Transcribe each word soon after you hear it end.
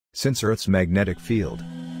Since Earth's magnetic field.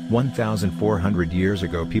 1,400 years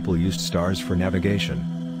ago people used stars for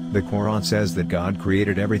navigation. The Quran says that God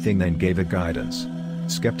created everything then gave it guidance.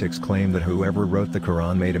 Skeptics claim that whoever wrote the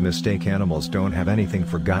Quran made a mistake. Animals don't have anything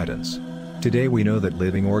for guidance. Today we know that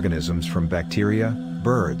living organisms from bacteria,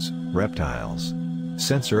 birds, reptiles,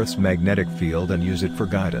 sense Earth's magnetic field and use it for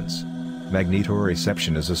guidance.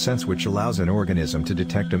 Magnetoreception is a sense which allows an organism to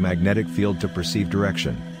detect a magnetic field to perceive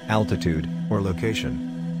direction, altitude, or location.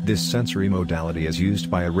 This sensory modality is used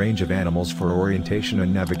by a range of animals for orientation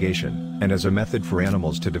and navigation, and as a method for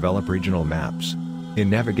animals to develop regional maps. In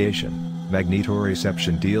navigation,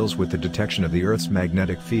 magnetoreception deals with the detection of the Earth's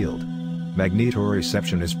magnetic field.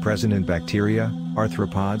 Magnetoreception is present in bacteria,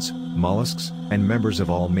 arthropods, mollusks, and members of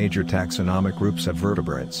all major taxonomic groups of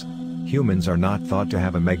vertebrates. Humans are not thought to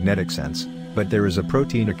have a magnetic sense, but there is a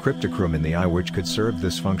protein, a cryptochrome, in the eye which could serve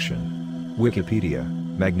this function. Wikipedia,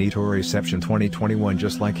 Magnetoreception 2021.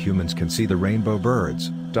 Just like humans can see the rainbow, birds,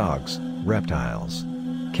 dogs, reptiles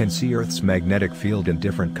can see Earth's magnetic field in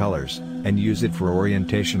different colors, and use it for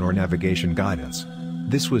orientation or navigation guidance.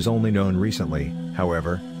 This was only known recently,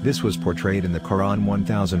 however. This was portrayed in the Quran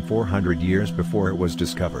 1,400 years before it was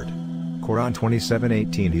discovered. Quran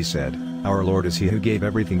 27:18. He said, "Our Lord is He who gave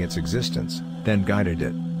everything its existence, then guided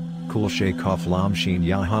it." Kul Shay Kaf Lam Shin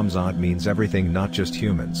Ya Hamzat means everything, not just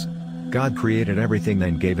humans. God created everything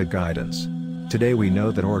then gave it guidance. Today we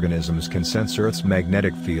know that organisms can sense Earth's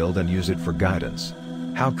magnetic field and use it for guidance.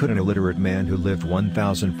 How could an illiterate man who lived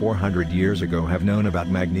 1,400 years ago have known about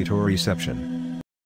magnetoreception?